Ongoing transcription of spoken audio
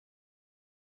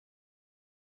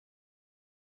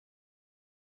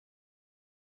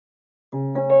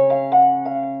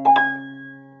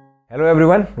Hello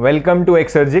everyone, welcome to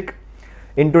Exergic.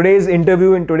 In today's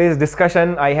interview, in today's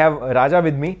discussion, I have Raja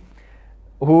with me,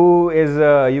 who is,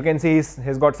 you can see,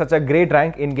 he's got such a great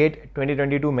rank in GATE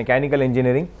 2022 Mechanical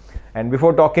Engineering. And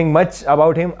before talking much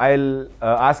about him, I'll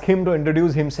ask him to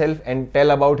introduce himself and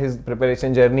tell about his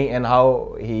preparation journey and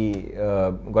how he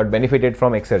got benefited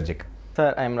from Exergic.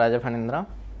 Sir, I am Raja Phanindra.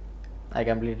 I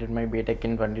completed my BTech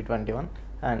in 2021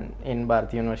 and in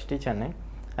Bharati University, Chennai.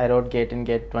 I wrote GATE in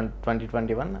GATE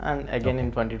 2021 and again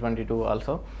in 2022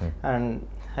 also. And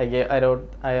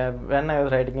when I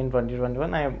was writing in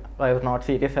 2021, I was not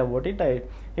serious about it.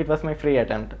 It was my free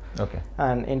attempt. Okay.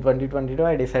 And in 2022,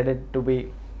 I decided to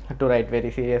write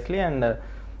very seriously, and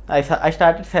I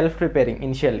started self-preparing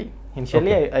initially.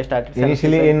 Okay. I started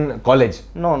initially in college.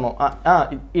 No.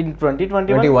 In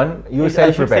 2021, you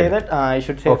self-prepared. I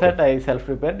should say that I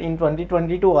self-prepared. In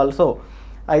 2022 also,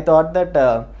 I thought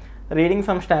that reading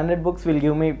some standard books will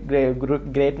give me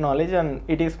great knowledge, and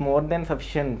it is more than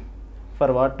sufficient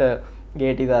for what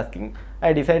GATE is asking.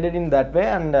 I decided in that way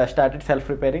and started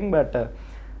self-preparing, but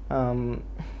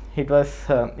it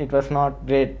was not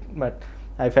great. But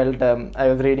I felt I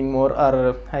was reading more,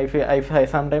 or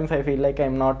sometimes I feel like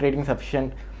I'm not reading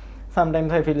sufficient.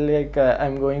 Sometimes I feel like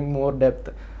I'm going more depth.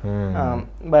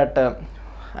 But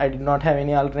I did not have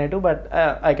any alternative. But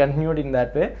I continued in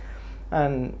that way,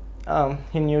 and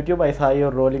in YouTube I saw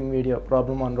your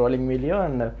problem on rolling video,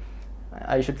 and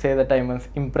I should say that I was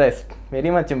impressed, very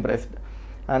much impressed.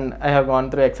 And I have gone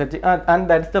through Exergic, and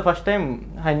that's the first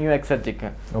time I knew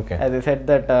Exergic. Okay. As I said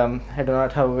that I do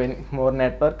not have any more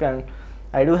network, and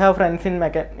I do have friends in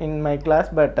my class,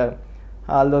 but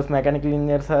all those mechanical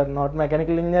engineers are not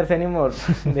mechanical engineers anymore.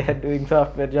 They are doing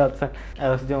software jobs. I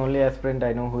was the only aspirant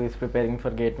I know who is preparing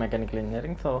for GATE Mechanical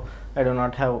Engineering, so I do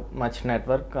not have much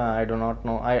network. I do not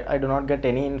know. I do not get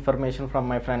any information from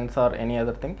my friends or any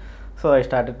other thing. So I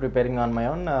started preparing on my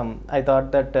own. I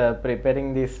thought that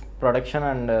preparing this production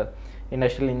and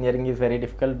industrial engineering is very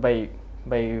difficult by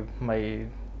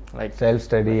like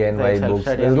self-study and by books.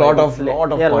 There's a lot of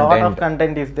content. Lot of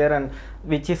content is there, and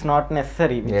which is not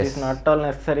necessary, is not all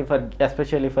necessary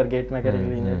especially for GATE Mechanical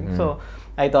Engineering. So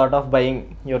I thought of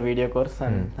buying your video course,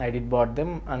 and I did bought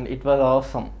them, and it was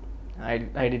awesome. I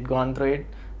did gone through it.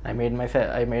 I made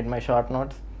my short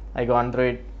notes. I gone through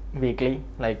it weekly.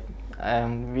 Like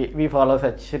we follow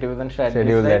such revision strategies.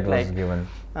 Schedule right? that was given.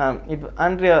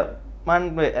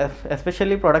 And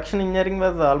especially production engineering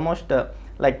was almost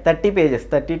like 30 pages,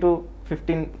 30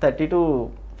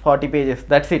 to 40 pages.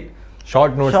 That's it.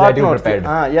 Short notes that you prepared.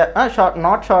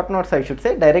 Not short notes, I should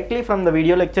say, directly from the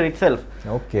video lecture itself.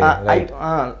 Okay, right.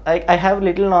 I have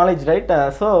little knowledge, right?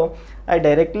 So I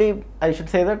should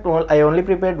say that I only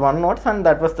prepared one notes, and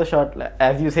that was the short,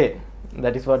 as you say,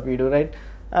 that is what we do, right?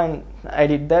 And I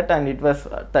did that, and it was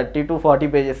 30 to 40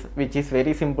 pages, which is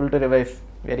very simple to revise,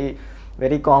 very,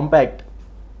 very compact.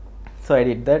 So I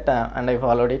did that, and I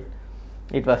followed it.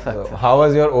 It was success. So how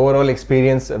was your overall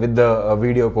experience with the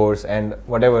video course and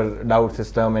whatever doubt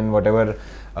system and whatever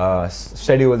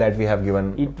schedule that we have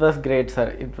given? It was great,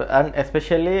 sir. And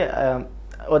especially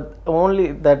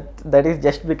only that is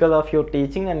just because of your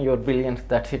teaching and your brilliance.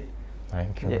 That's it.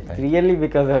 Thank you. Really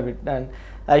because of it. And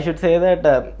I should say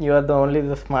that you are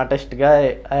the smartest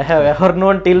guy I have ever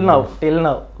known till now.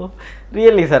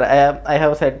 Really, sir. I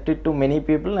have said it to many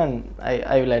people, and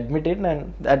I will admit it,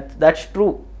 and that's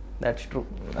true. That's true.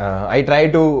 I try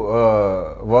to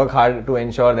work hard to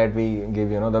ensure that we give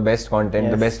the best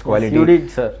content, the best quality. You did,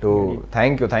 sir.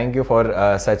 Thank you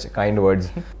for such kind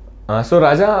words. So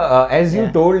Raja, as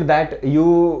you told that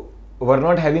you were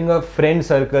not having a friend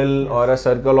circle or a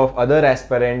circle of other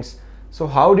aspirants, so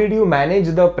how did you manage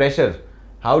the pressure?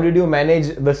 How did you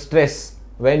manage the stress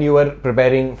when you were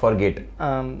preparing for GATE?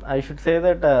 I should say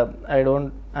that I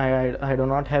do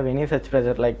not have any such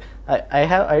pressure. Like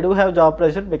I do have job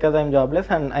pressure because I'm jobless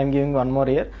and I'm giving one more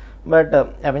year. But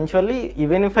eventually,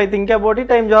 even if I think about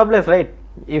it, I'm jobless, right?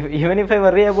 Even if I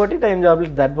worry about it, I'm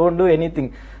jobless. That won't do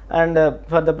anything. And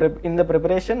in the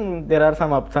preparation, there are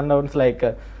some ups and downs. Like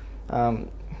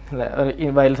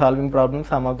while solving problems,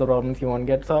 some of the problems you won't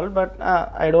get solved. But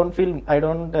I don't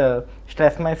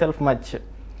stress myself much.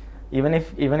 Even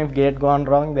if GATE gone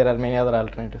wrong, there are many other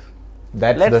alternatives.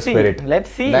 That's the spirit. Let's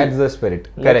see. That's the spirit.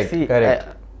 Correct.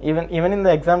 Even in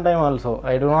the exam time also,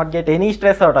 I do not get any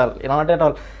stress at all. Not at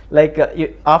all. Like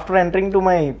after entering to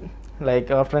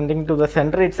the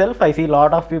center itself, I see a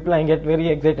lot of people. I get very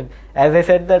excited. As I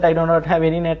said that I do not have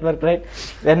any network, right?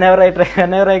 Whenever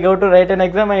I go to write an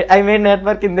exam, I made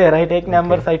network in there. I take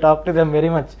numbers. I talk to them very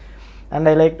much, and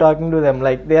I like talking to them.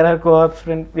 Like there are co-ops,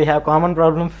 we have common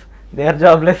problems. They are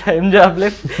jobless, I am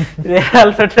jobless. They are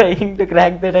also trying to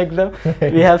crack that exam.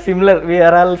 We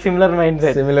are all similar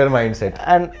mindset. Similar mindset.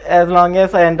 And as long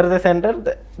as I enter the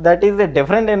center, that is a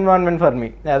different environment for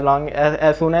me.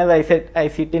 As soon as I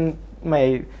sit in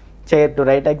my chair to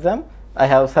write exam, I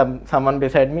have someone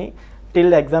beside me. Till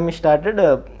the exam is started,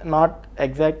 not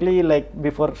exactly like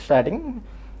before starting,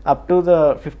 up to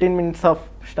the 15 minutes of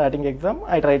starting exam,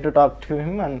 I try to talk to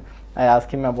him and I ask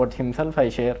him about himself. I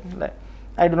share.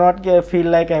 I do not feel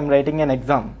like I am writing an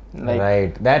exam.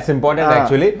 Right, that's important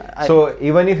actually. So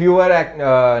even if you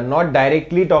are not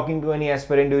directly talking to any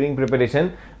aspirant during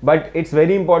preparation, but it's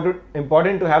very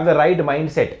important to have the right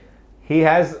mindset. He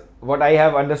has, what I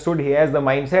have understood, he has the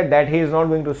mindset that he is not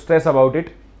going to stress about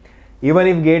it. Even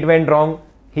if gate went wrong,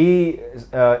 he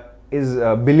is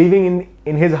believing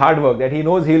in his hard work, that he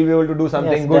knows he will be able to do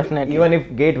something good, definitely. even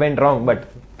if gate went wrong. But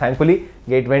thankfully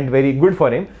gate went very good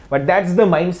for him. But that's the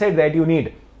mindset that you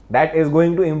need. That is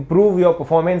going to improve your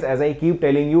performance. As I keep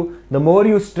telling you, the more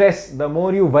you stress, the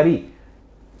more you worry,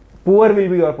 poor will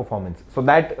be your performance. So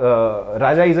that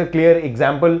Raja is a clear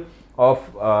example of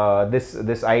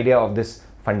this idea of this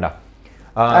funda.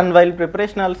 And while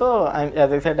preparation also,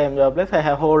 as I said, I am jobless. I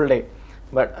have whole day,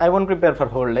 but I won't prepare for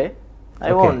whole day.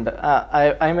 I won't.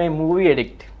 I'm a movie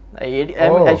addict.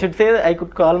 I should say, I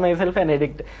could call myself an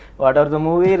addict. Whatever the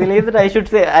movie released, I should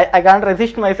say, I can't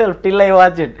resist myself till I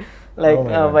watch it.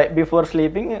 Before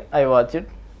sleeping, I watch it.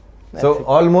 So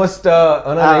almost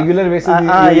on a regular basis,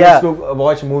 you used to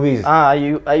watch movies.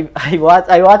 I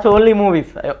watch only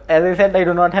movies. As I said, I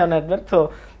do not have network,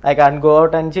 so I can't go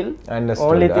out and chill.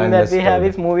 Only thing that we have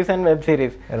is movies and web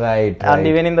series. Right. And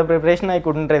even in the preparation, I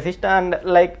couldn't resist. And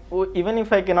even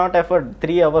if I cannot afford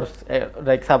 3 hours,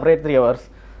 separate 3 hours,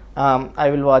 I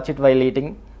will watch it while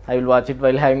eating. I will watch it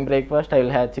while having breakfast. I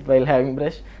will watch it while having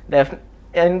brush.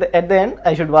 And at the end,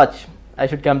 I should watch. I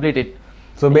should complete it.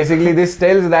 So basically, this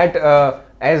tells that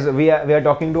as we are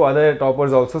talking to other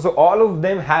toppers also. So all of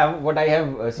them have, what I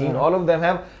have seen, all of them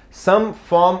have some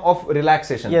form of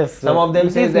relaxation. Yes. Some of them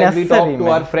say that we talk to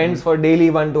our friends for daily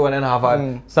 1 to 1.5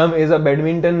 hours. Some is a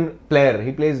badminton player.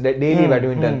 He plays daily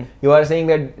badminton. You are saying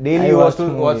that daily you have to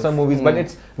watch some movies. But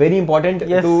it's very important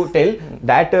to tell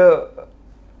that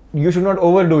you should not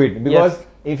overdo it, because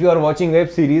if you are watching web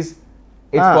series,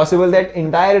 it's possible that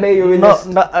entire day you will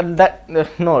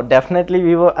no,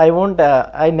 definitely I won't.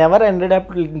 I never ended up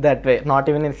that way. Not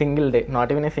even a single day.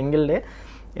 Not even a single day.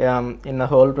 In the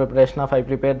whole preparation of, I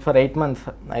prepared for 8 months.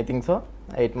 I think so.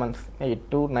 8 months,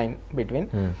 8 to 9 between.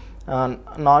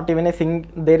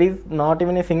 There is not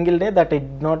even a single day that I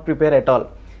did not prepare at all.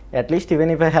 At least even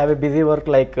if I have a busy work,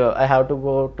 like I have to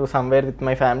go to somewhere with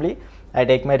my family, I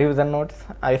take my revision notes.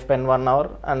 I spend 1 hour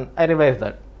and I revise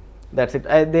that. That's it.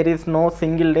 There is no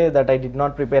single day that I did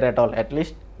not prepare at all. At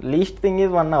least thing is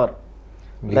 1 hour.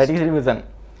 That is revision.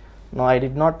 No, I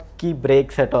did not keep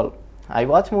breaks at all. I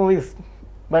watch movies,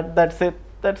 but that's it.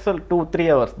 That's all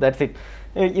 2-3 hours. That's it.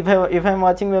 If I'm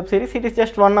watching web series, it is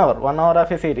just 1 hour. 1 hour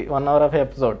of a series. 1 hour of an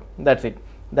episode. That's it.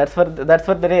 That's for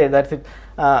the day. That's it.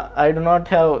 I do not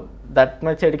have that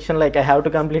much addiction, like I have to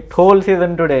complete whole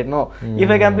season today. No. If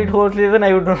I complete whole season,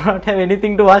 I would not have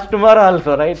anything to watch tomorrow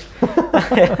also, right?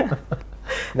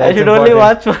 I should only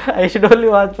watch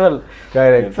one.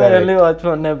 Correct. I only watch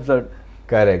one episode.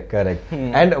 Correct.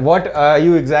 And what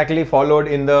you exactly followed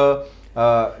in the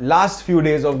last few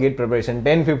days of gate preparation,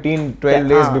 10, 15, 12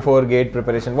 days before gate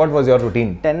preparation? What was your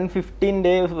routine? 10-15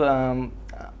 days,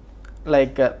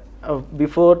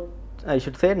 before, I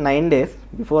should say 9 days,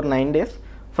 before 9 days.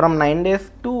 From 9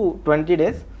 days to 20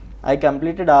 days, I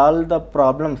completed all the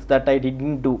problems that I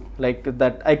didn't do, like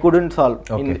that I couldn't solve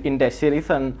in test series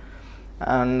and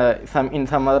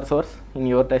some other source in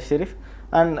your test series.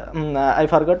 And I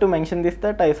forgot to mention this,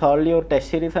 that I solved your test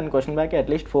series and question bank at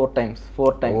least 4 times.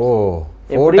 4 times. Oh,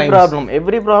 every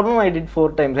problem I did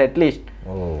 4 times at least.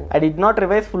 Oh. I did not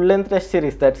revise full length test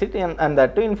series. That's it. And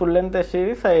that too, in full length test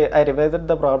series, I revised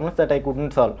the problems that I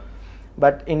couldn't solve.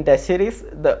 But in test series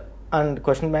and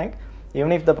question bank,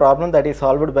 even if the problem that is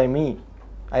solved by me,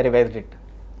 I revised it.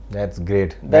 That's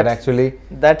great.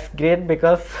 That's great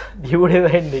because you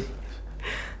designed it.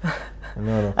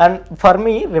 No. And for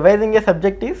me, revising a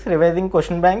subject is revising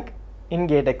question bank in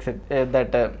GATE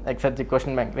Exergic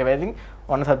question bank. Revising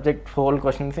one subject whole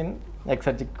questions in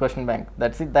Exergic question bank.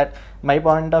 That's it. That my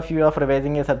point of view of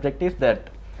revising a subject is that.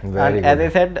 As I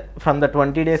said, from the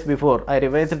 20 days before, I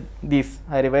revised this.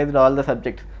 I revised all the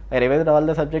subjects. I revised all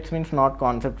the subjects means not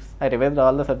concepts. I revised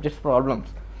all the subjects problems.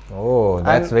 Oh,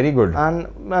 that's very good.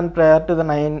 And prior to the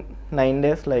 9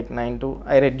 days, like 9 to,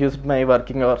 I reduced my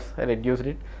working hours. I reduced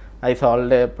it. I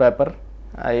solved a paper.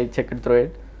 I checked through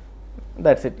it.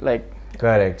 That's it. Like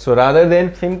Correct. So rather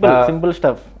than simple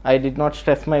stuff. I did not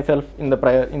stress myself in the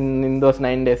in those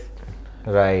 9 days.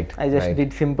 Right. I just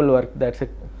did simple work. That's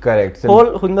it. Correct.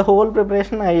 In the whole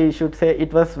preparation, I should say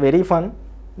it was very fun.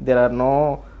 There are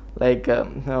no like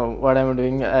what I'm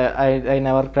doing. I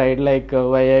never cried like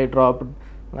why I dropped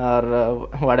or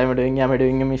what am I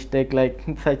doing a mistake, like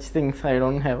such things I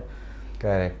don't have.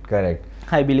 Correct.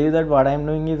 I believe that what I'm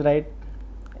doing is right.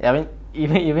 I mean,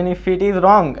 even if it is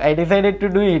wrong, I decided to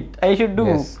do it. I should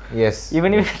do. Yes.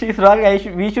 Even if it is wrong,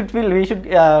 we should convince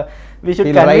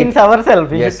right.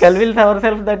 ourselves. We should convince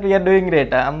ourselves that we are doing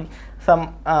great.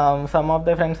 Some of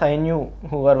the friends I knew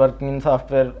who are working in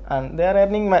software, and they are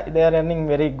earning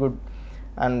very good,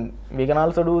 and we can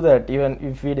also do that even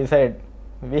if we decide.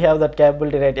 We have that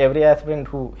capability, right?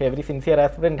 Every sincere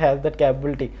aspirant has that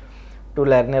capability to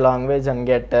learn a language and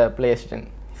get placed in.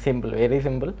 Very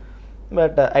simple.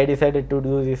 But I decided to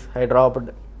do this. I dropped.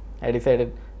 I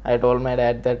told my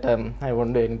dad that I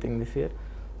won't do anything this year.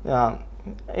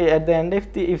 At the end,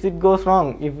 if it goes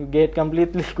wrong, if GATE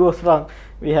completely goes wrong,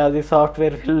 we have the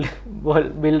software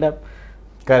build up.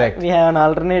 Correct. We have an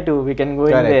alternative. We can go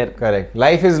in there. Correct.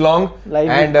 Life is long,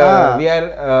 and we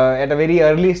are at a very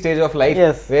early stage of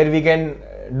life where we can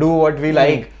do what we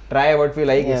like, try what we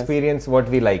like, experience what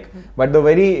we like. But the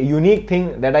very unique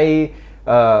thing that I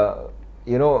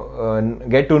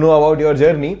get to know about your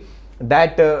journey,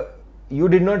 that you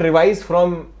did not revise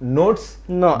from notes,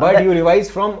 but you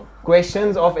revised from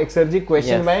questions of Exergic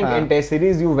question bank and test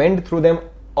series. You went through them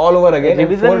all over again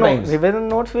four times. Revision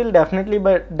notes will definitely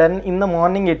be done in the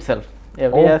morning itself.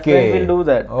 Every aspirant will do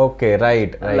that. Okay,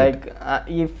 right. Like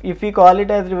if we call it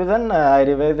as revision, I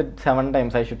revised it 7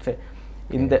 times, I should say.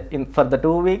 For the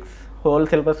 2 weeks, whole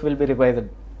syllabus will be revised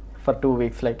for 2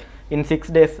 weeks. Like in 6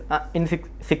 days,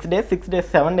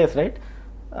 7 days, right?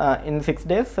 In 6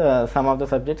 days, some of the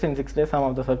subjects. In 6 days, some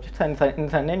of the subjects, and in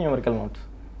Sunday, numerical notes.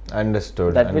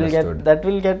 Understood. That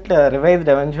will get revised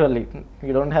eventually.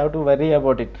 You don't have to worry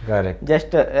about it. Correct.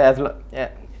 Just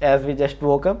as we just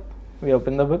woke up, we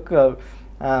open the book.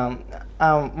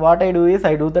 What I do is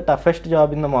I do the toughest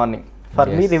job in the morning. For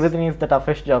me, revision is the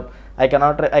toughest job. I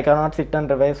cannot sit and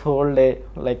revise whole day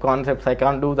like concepts. I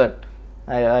can't do that.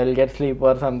 I will get sleep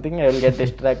or something. I will get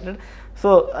distracted.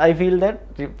 So I feel that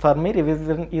for me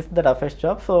revision is the toughest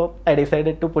job. So I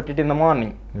decided to put it in the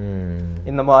morning.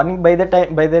 In the morning, by the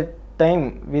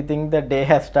time we think the day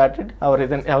has started, our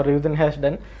revision has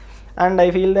done, and I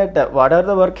feel that whatever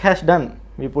the work has done,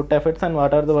 we put efforts, and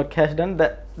whatever the work has done,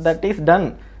 that is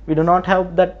done. We do not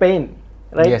have that pain,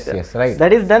 right? Yes, right.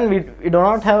 That is done. We do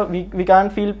not have. We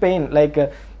can't feel pain. Like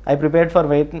I prepared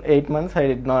for 8 months. I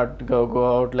did not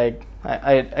go out like.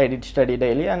 I did study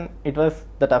daily, and it was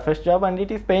the toughest job, and it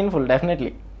is painful,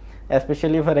 definitely,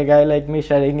 especially for a guy like me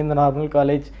studying in the normal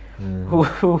college,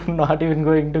 who not even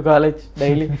going to college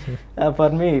daily. For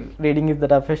me, reading is the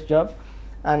toughest job,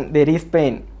 and there is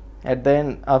pain at the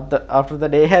end of after the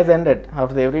day has ended.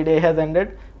 After every day has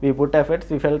ended, we put efforts,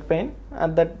 we felt pain,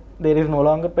 and that there is no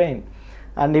longer pain.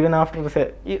 And even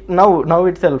after now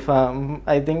itself,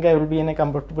 I think I will be in a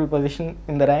comfortable position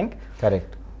in the rank.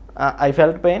 Correct. I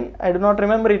felt pain. I do not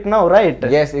remember it now, right?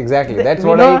 Yes, exactly. That's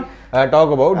what I talk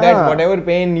about. That whatever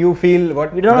pain you feel,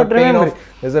 we do not remember.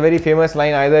 There's a very famous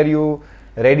line. Either you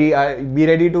be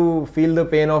ready to feel the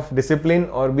pain of discipline,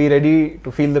 or be ready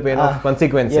to feel the pain of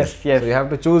consequences. Yes. So you have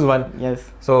to choose one. Yes.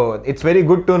 So it's very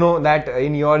good to know that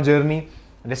in your journey,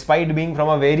 despite being from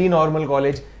a very normal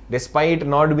college, despite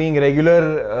not being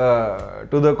regular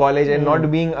to the college, and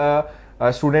not being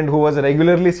a student who was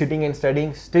regularly sitting and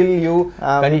studying, still you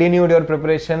continued your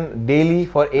preparation daily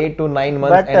for 8 to 9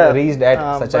 months and reached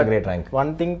at such a great rank.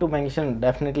 One thing to mention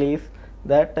definitely is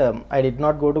that I did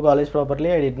not go to college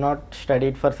properly. I did not study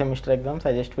it for semester exams.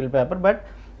 I just filled paper, but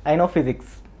I know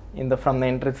physics from the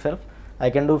entry itself. I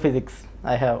can do physics.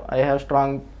 I have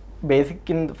strong basic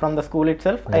from the school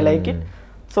itself. I like it.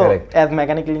 So as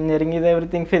mechanical engineering is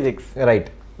everything physics. Right.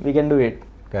 We can do it.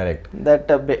 Correct. That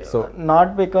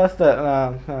not because there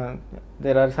are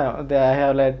I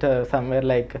have read somewhere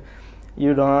like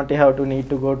you do not have to need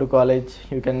to go to college.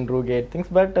 You can do GATE things,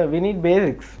 but we need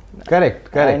basics.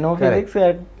 Correct. I know physics.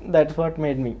 That's what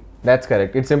made me. That's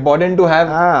correct. It's important to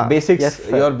have basics. Yes,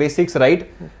 your basics right,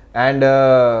 and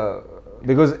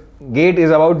because GATE is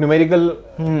about numerical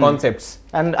concepts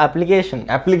and application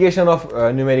of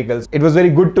numericals. It was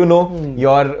very good to know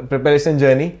your preparation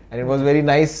journey, and it was very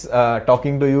nice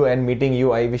talking to you and meeting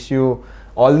you. I wish you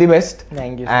all the best.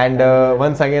 Thank you. And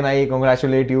once again, I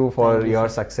congratulate you for your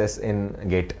success in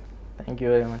GATE. Thank you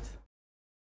very much.